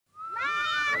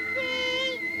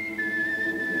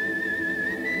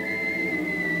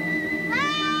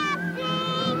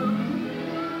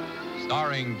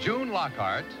Starring June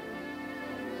Lockhart,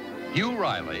 Hugh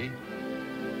Riley,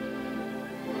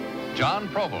 John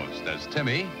Provost as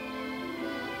Timmy,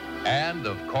 and,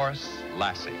 of course,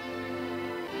 Lassie.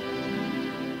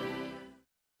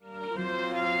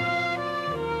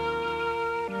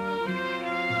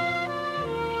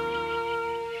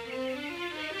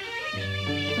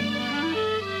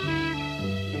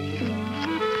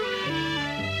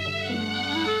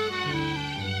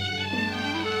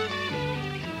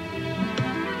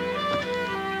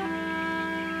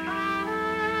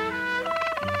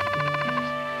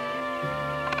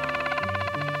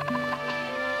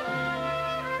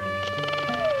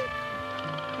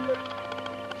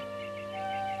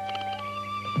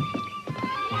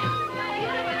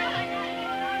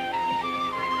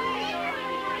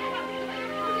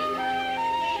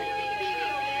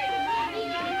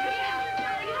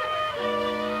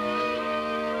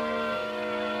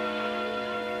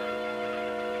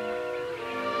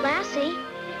 Lassie?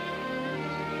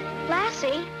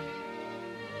 Lassie?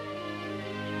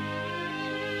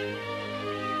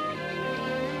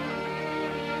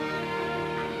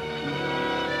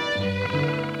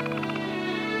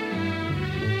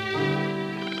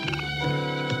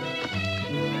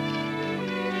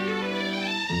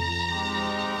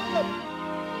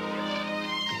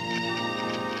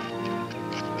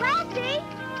 Lassie?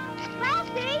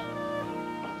 Lassie?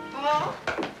 Hello?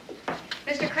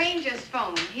 Mr. Crane just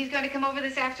phoned. He's going to come over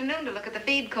this afternoon to look at the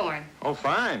feed corn. Oh,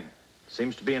 fine.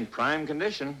 Seems to be in prime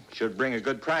condition. Should bring a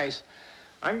good price.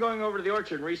 I'm going over to the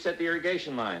orchard and reset the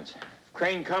irrigation lines. If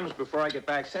Crane comes before I get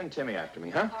back, send Timmy after me,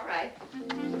 huh? All right.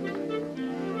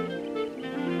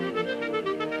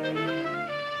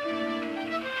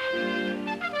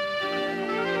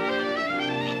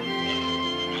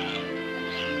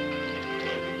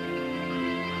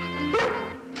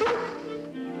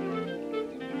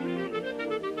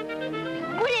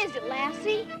 What is it,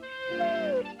 Lassie?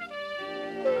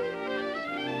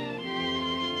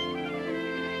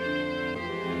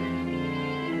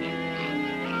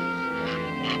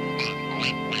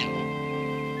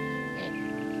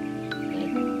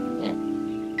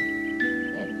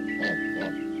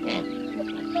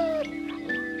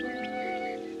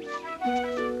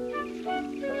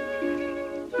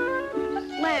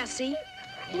 Lassie,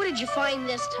 what did you find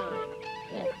this time?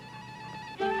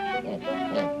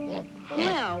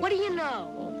 Well, what do you know?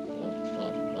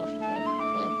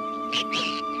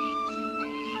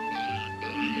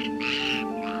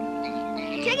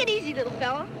 Take it easy, little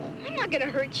fella. I'm not gonna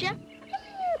hurt you.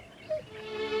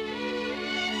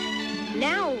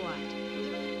 Now what?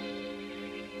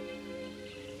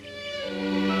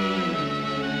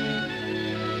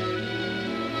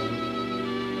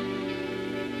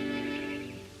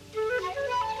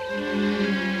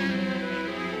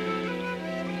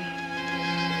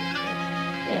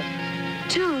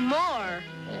 Two more.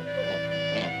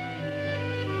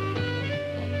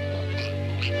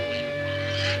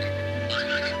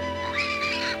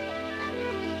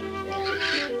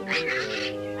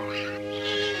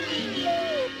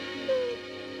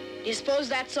 You suppose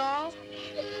that's all?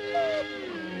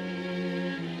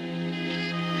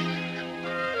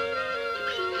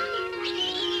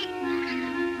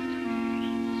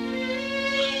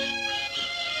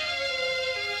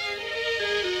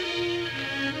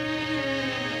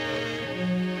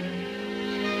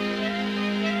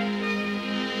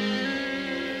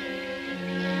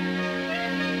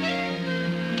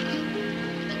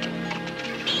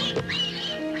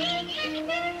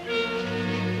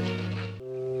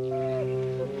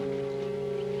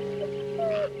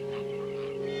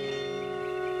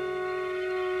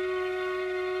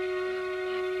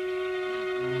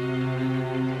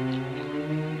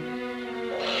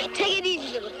 Take it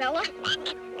easy, little fella.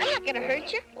 I'm not gonna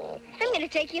hurt you. I'm gonna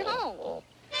take you home.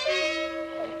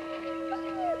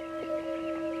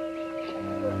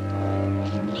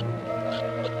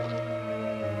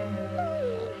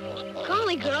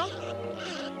 Golly, girl.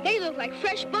 They look like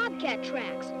fresh bobcat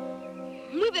tracks.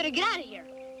 We better get out of here.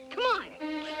 Come on.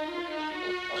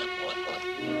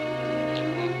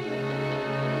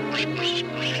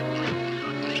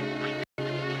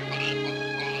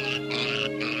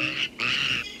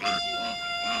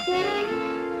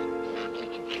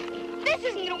 This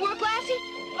isn't gonna work, Lassie.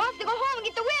 I'll have to go home and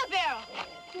get the wheelbarrow.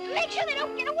 Make sure they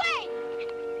don't get away.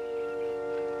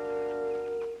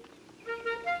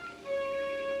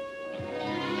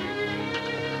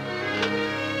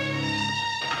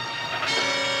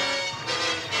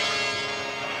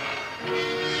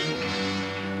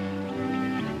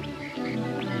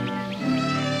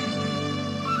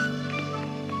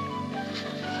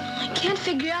 I can't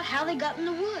figure out how they got in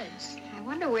the woods. I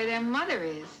wonder where their mother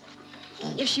is.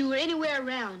 If she were anywhere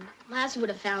around, Lassie would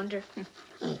have found her.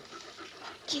 Do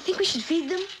you think we should feed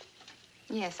them?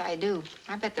 Yes, I do.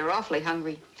 I bet they're awfully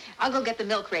hungry. I'll go get the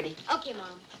milk ready. Okay,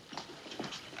 Mom.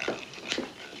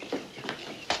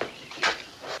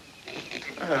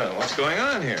 What's going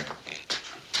on here?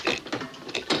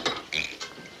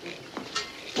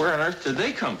 Where on earth did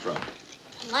they come from?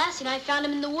 Lassie and I found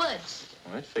them in the woods.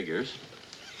 Well, it figures.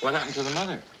 What happened to the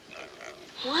mother?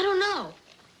 Well, I don't know.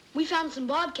 We found some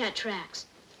bobcat tracks.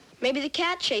 Maybe the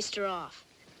cat chased her off.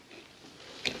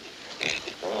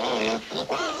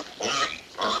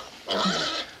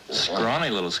 Scrawny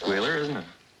little squealer, isn't it?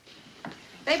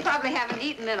 They probably haven't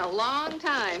eaten in a long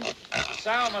time.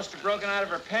 Sow must have broken out of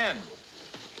her pen.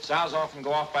 Sows often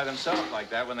go off by themselves like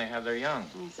that when they have their young.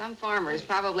 Some farmer's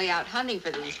probably out hunting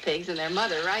for these pigs and their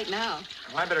mother right now.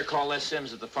 Well, I better call Les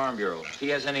Sims at the Farm Bureau. If he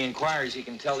has any inquiries, he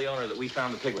can tell the owner that we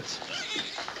found the piglets.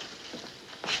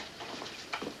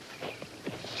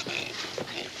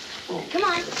 Come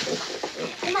on.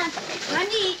 Come on. Time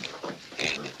to eat.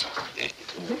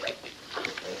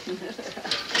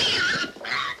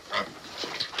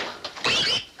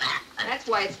 That's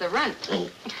why it's the runt.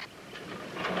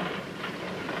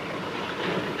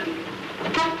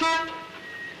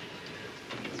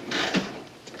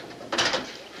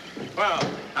 Well,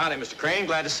 howdy, Mr. Crane.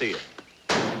 Glad to see you.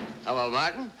 Hello,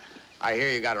 Martin. I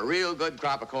hear you got a real good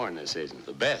crop of corn this season.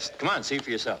 The best. Come on, see for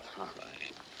yourself. All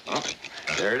right. Oh,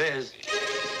 there it is.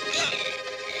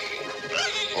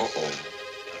 Uh-oh.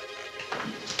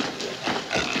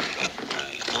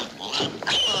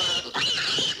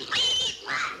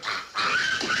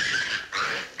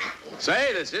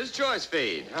 Say, this is choice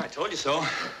feed. I told you so.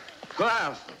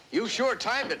 Well, you sure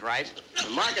timed it right. The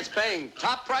market's paying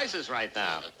top prices right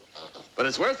now. But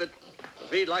it's worth it. A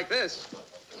feed like this.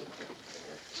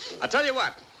 I'll tell you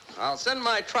what. I'll send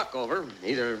my truck over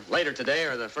either later today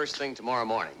or the first thing tomorrow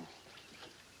morning.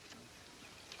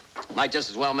 Might just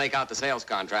as well make out the sales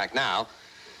contract now.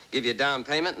 Give you a down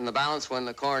payment and the balance when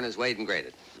the corn is weighed and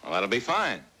graded. Well, that'll be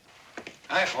fine.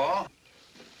 Hi, Paul.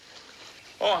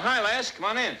 Oh, hi, Les. Come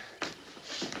on in.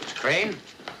 Mr. Crane.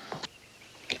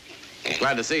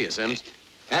 Glad to see you, Sims.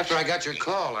 After I got your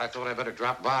call, I thought I'd better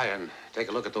drop by and take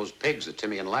a look at those pigs that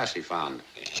Timmy and Lassie found.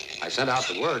 I sent out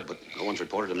the word, but no one's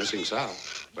reported a missing sow.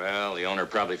 Well, the owner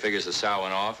probably figures the sow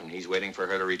went off, and he's waiting for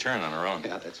her to return on her own.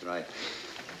 Yeah, that's right.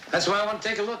 That's why I want to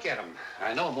take a look at them.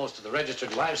 I know most of the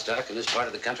registered livestock in this part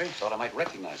of the country. Thought I might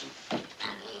recognize them.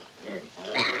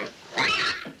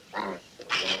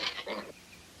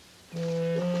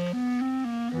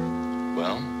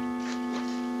 Well?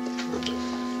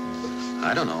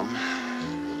 I don't know.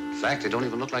 In fact, they don't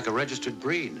even look like a registered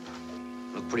breed.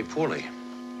 Look pretty poorly.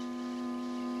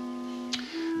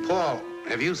 Paul,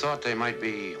 have you thought they might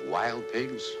be wild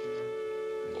pigs?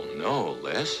 Well, no,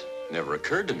 Les. Never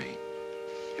occurred to me.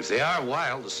 If they are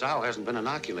wild, the sow hasn't been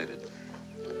inoculated.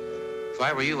 If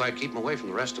I were you, I'd keep them away from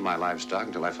the rest of my livestock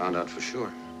until I found out for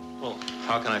sure. Well,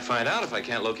 how can I find out if I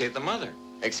can't locate the mother?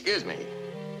 Excuse me.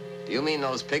 Do you mean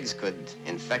those pigs could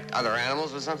infect other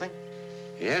animals or something?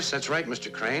 Yes, that's right,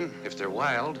 Mr. Crane. If they're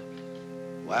wild,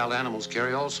 wild animals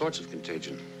carry all sorts of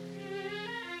contagion.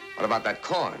 What about that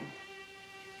corn?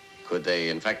 Could they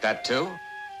infect that too?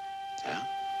 Yeah,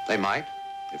 they might,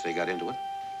 if they got into it.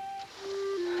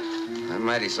 I'm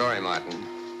mighty sorry, Martin.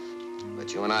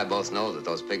 But you and I both know that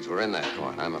those pigs were in that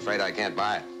corn. I'm afraid I can't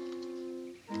buy it.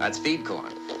 That's feed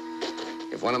corn.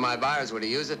 If one of my buyers were to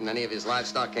use it and any of his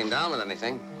livestock came down with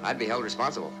anything, I'd be held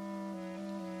responsible.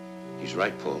 He's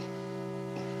right, Paul.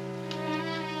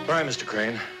 All right, Mr.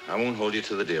 Crane. I won't hold you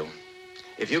to the deal.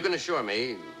 If you can assure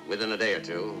me, within a day or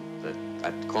two, that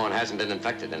that corn hasn't been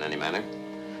infected in any manner,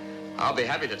 I'll be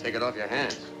happy to take it off your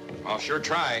hands. I'll sure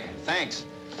try. Thanks.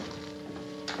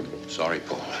 Sorry,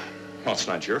 Paul. Well, it's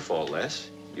not your fault, Les.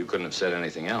 You couldn't have said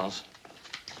anything else.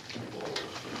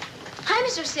 Hi,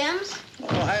 Mr. Sims. Oh,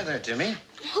 hi there, Timmy.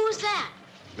 Who's that?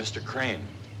 Mr. Crane.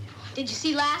 Did you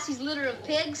see Lassie's litter of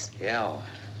pigs? Yeah.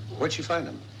 Where'd you find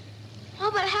them? Oh,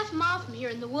 about a half mile from here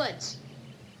in the woods.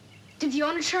 Did the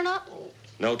owner turn up?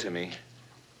 No, Timmy.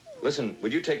 Listen,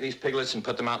 would you take these piglets and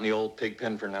put them out in the old pig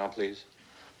pen for now, please?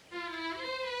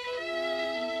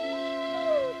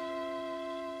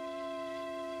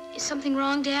 Is something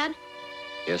wrong, Dad?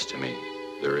 Yes, Timmy,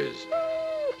 there is.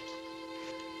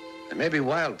 They may be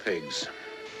wild pigs.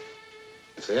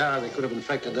 If they are, they could have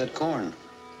infected that corn.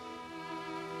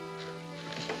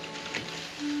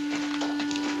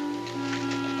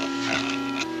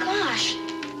 Gosh,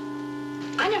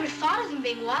 I never thought of them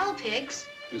being wild pigs.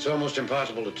 It's almost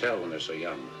impossible to tell when they're so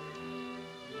young.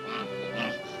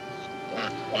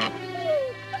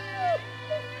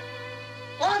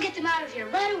 Well, I'll get them out of here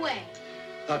right away.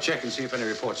 I'll check and see if any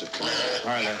reports have come in. All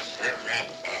right, Les.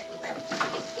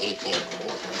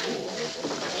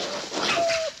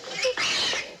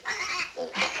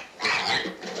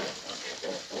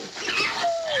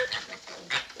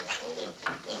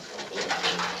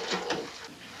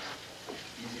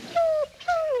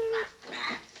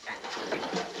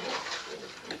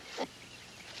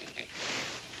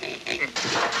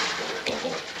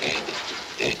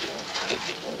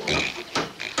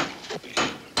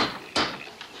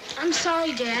 I'm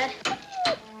sorry, Dad.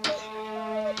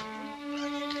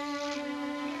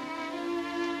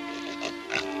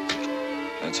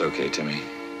 That's okay, Timmy.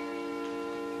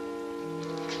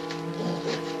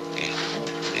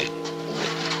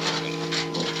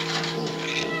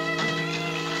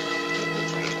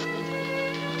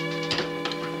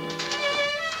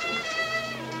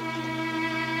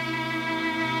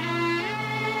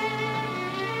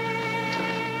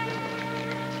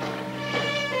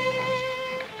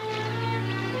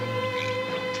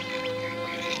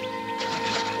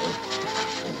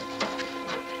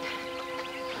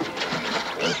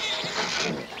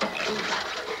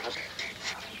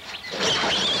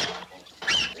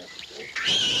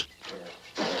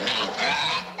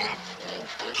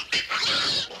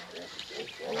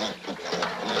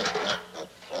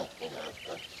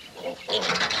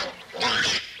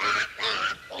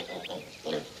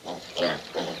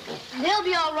 They'll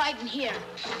be all right in here.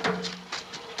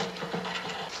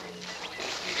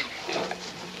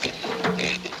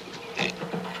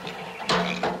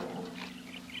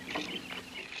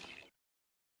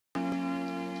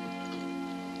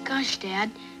 Gosh,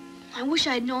 Dad, I wish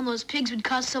I'd known those pigs would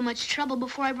cause so much trouble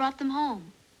before I brought them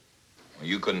home. Well,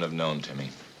 you couldn't have known, Timmy.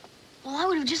 Well, I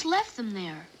would have just left them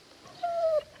there.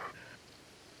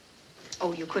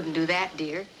 Oh, you couldn't do that,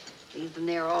 dear. Leave them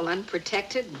there all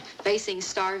unprotected and facing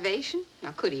starvation?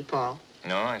 Now, could he, Paul?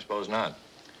 No, I suppose not.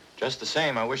 Just the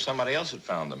same, I wish somebody else had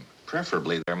found them.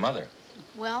 Preferably their mother.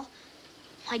 Well,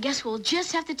 I guess we'll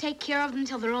just have to take care of them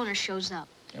until their owner shows up.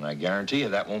 And I guarantee you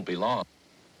that won't be long.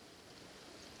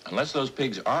 Unless those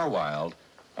pigs are wild,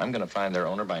 I'm going to find their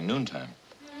owner by noontime.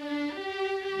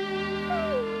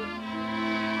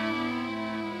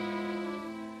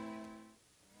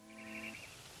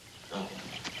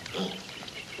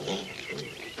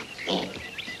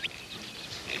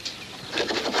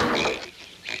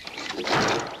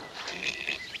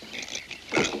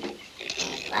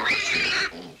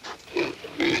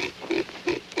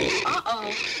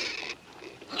 Uh-oh.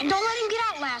 Don't let him get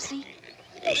out, Lassie.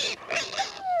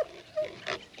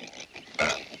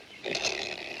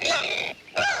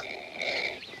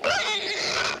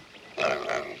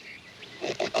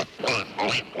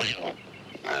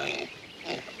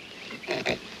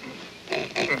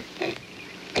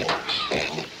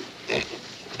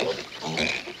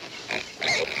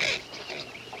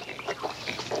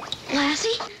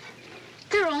 Lassie,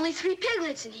 there are only 3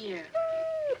 piglets in here.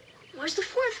 Where's the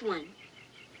 4th one?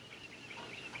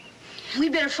 We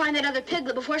better find that other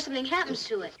piglet before something happens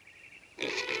to it.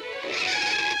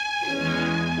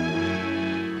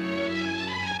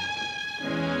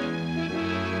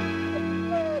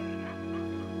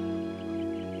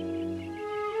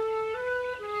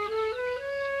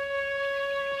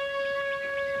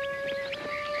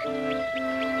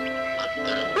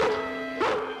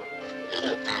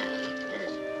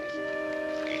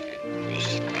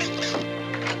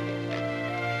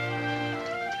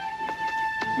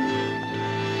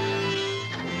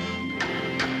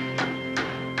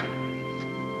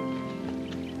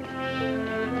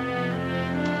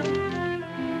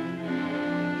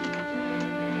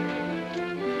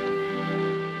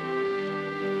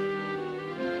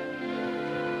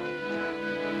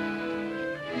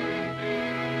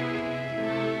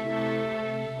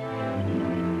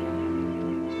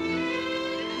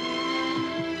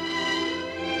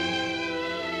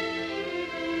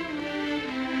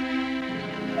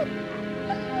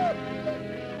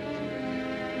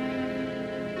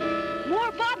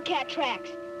 More bobcat tracks.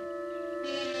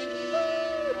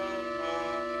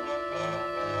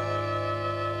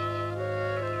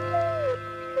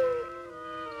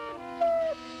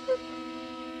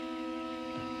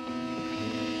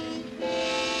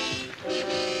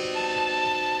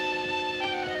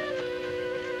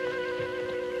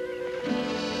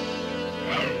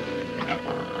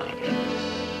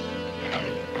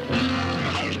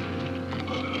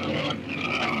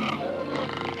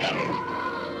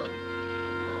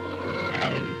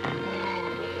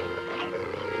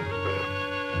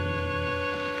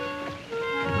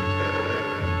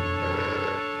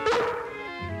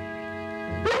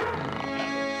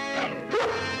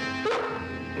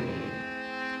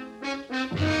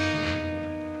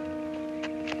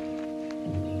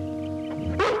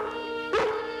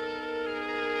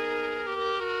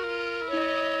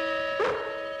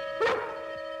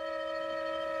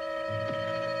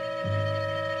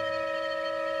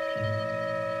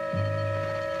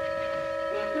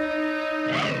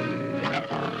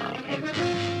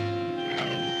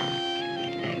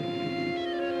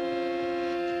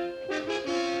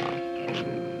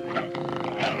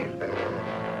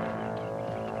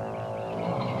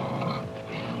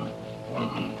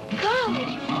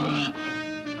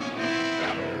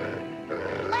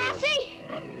 Lassie!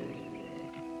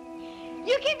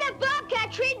 You keep that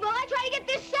bobcat treat while I try to get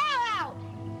this sow out!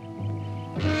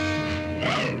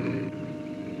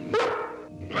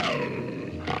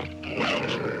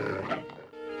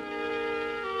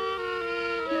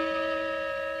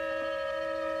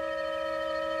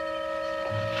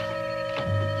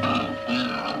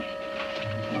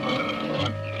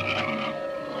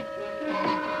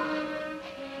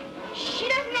 She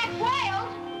doesn't act wild.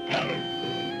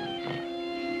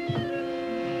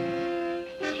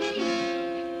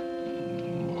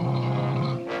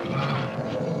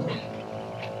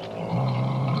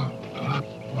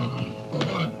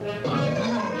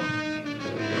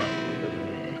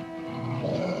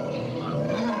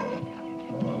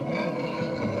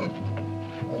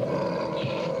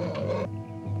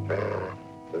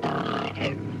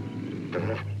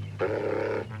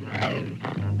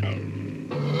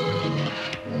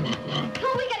 Come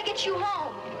on, we gotta get you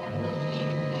home.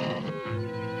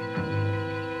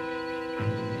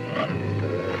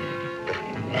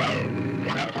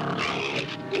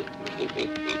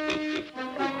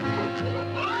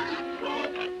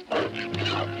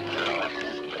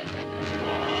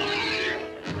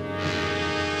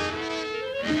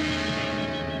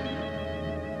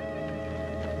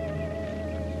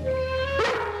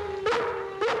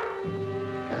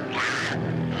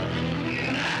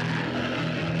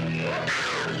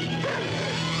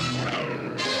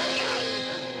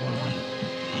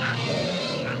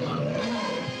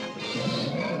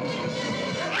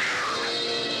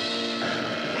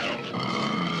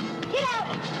 Get out!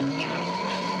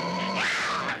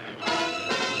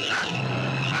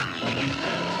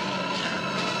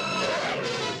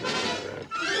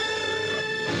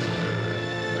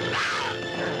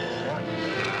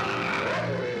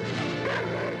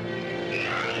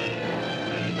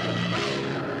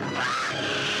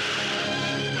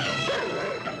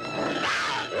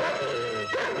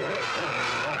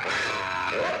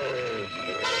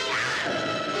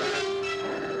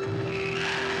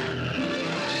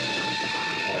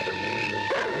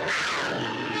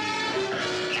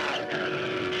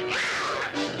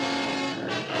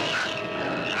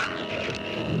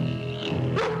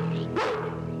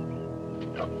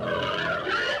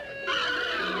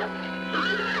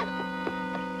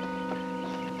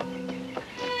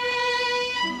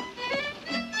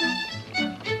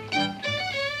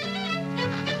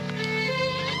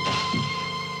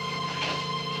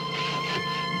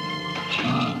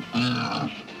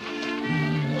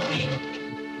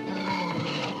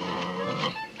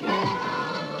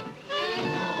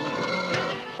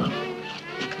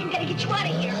 We gotta get you out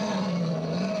of here.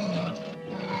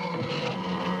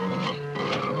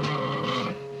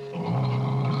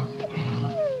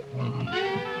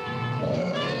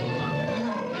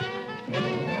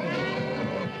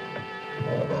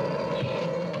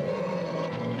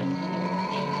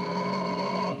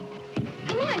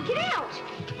 Come on, get out.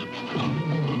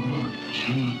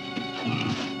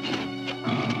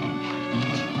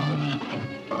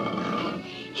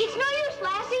 It's no use,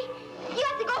 Lassie. You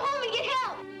have to go home and get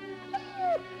help.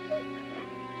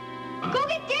 Go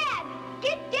get Dad.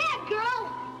 Get Dad, girl.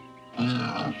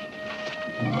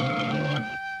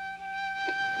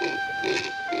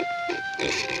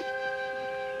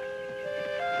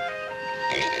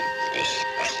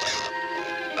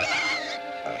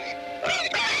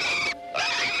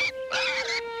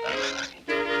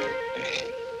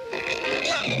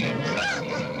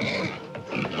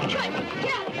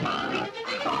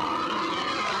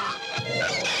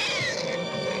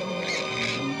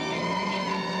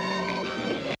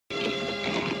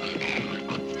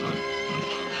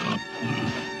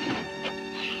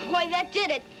 Boy, that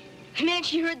did it. The minute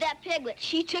she heard that piglet,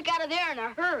 she took out of there in a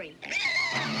hurry.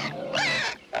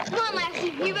 Come on,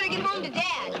 Lassie. You better get home to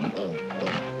Dad.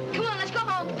 Come on, let's go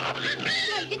home.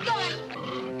 Good, get going.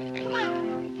 Come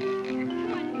on.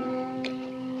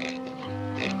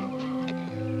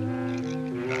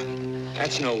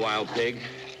 That's no wild pig,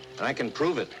 and I can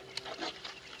prove it.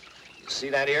 You see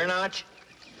that ear notch?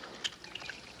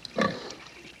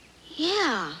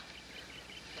 Yeah.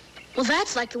 Well,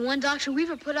 that's like the one Dr.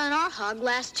 Weaver put on our hog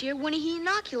last year when he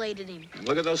inoculated him.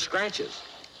 Look at those scratches.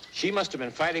 She must have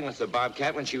been fighting with the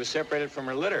bobcat when she was separated from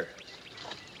her litter.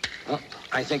 Well,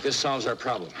 I think this solves our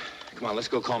problem. Come on, let's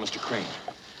go call Mr. Crane.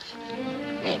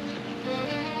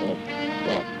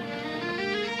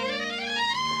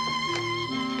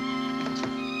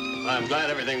 I'm glad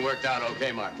everything worked out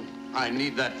okay, Martin. I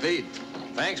need that feed.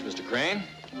 Thanks, Mr. Crane.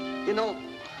 You know,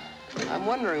 I'm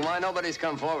wondering why nobody's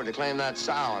come forward to claim that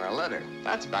sow and her litter.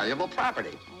 That's valuable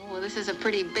property. Oh, well, this is a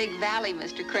pretty big valley,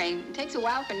 Mr. Crane. It takes a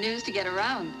while for news to get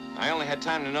around. I only had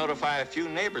time to notify a few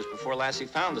neighbors before Lassie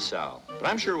found the sow. But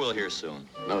I'm sure we'll hear soon.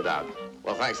 No doubt.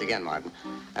 Well, thanks again, Martin.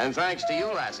 And thanks to you,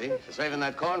 Lassie, for saving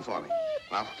that corn for me.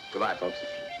 Well, goodbye, folks.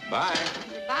 Bye.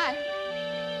 Goodbye.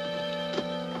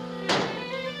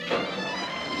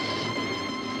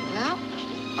 Well,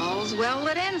 all's well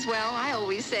that ends well, I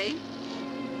always say.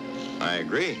 I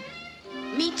agree.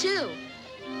 Me too.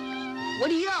 What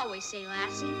do you always say,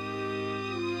 Lassie?